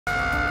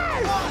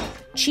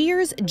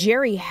Cheers'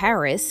 Jerry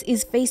Harris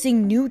is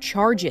facing new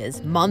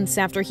charges months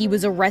after he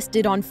was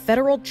arrested on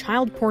federal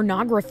child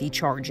pornography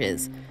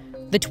charges.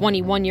 The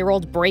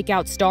 21-year-old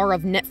breakout star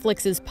of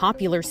Netflix's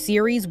popular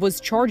series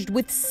was charged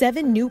with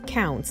 7 new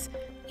counts,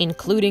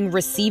 including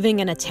receiving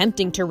and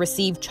attempting to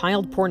receive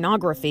child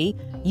pornography,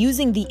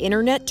 using the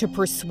internet to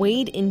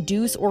persuade,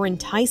 induce, or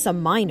entice a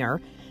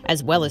minor,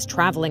 as well as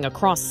traveling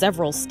across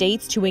several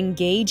states to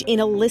engage in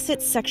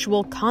illicit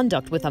sexual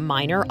conduct with a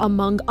minor,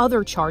 among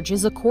other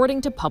charges,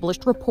 according to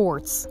published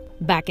reports.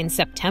 Back in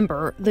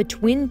September, the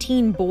twin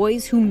teen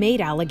boys who made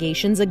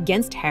allegations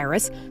against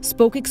Harris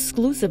spoke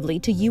exclusively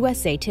to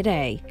USA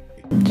Today.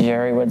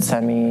 Jerry would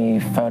send me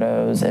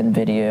photos and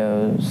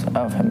videos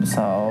of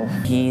himself.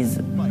 He's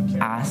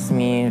asked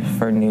me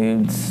for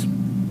nudes,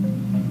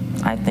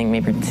 I think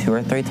maybe 2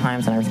 or 3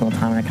 times, and every single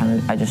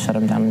time I just shut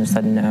him down and just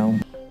said no.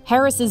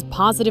 Harris's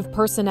positive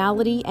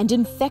personality and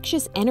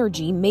infectious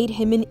energy made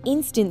him an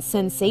instant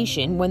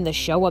sensation when the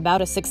show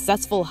about a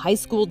successful high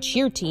school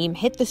cheer team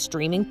hit the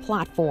streaming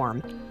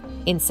platform.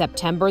 In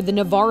September, the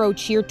Navarro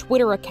Cheer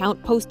Twitter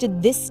account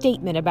posted this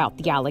statement about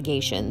the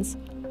allegations.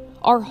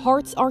 "Our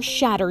hearts are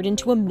shattered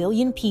into a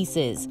million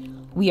pieces.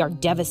 We are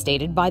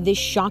devastated by this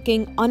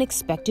shocking,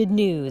 unexpected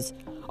news.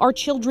 Our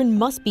children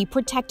must be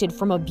protected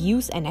from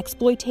abuse and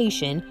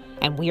exploitation,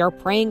 and we are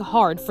praying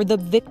hard for the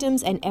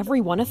victims and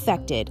everyone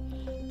affected.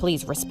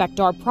 Please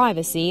respect our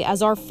privacy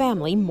as our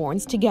family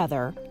mourns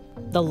together."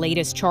 The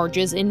latest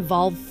charges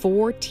involve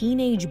 4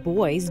 teenage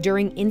boys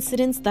during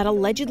incidents that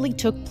allegedly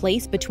took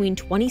place between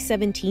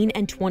 2017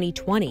 and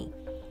 2020.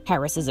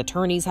 Harris's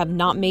attorneys have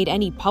not made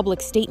any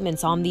public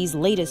statements on these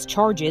latest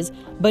charges,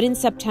 but in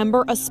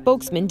September, a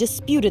spokesman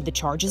disputed the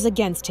charges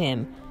against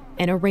him.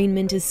 An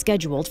arraignment is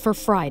scheduled for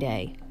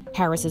Friday.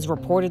 Harris is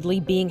reportedly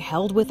being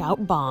held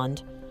without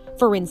bond.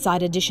 For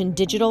Inside Edition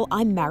Digital,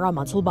 I'm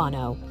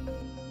Montalbano.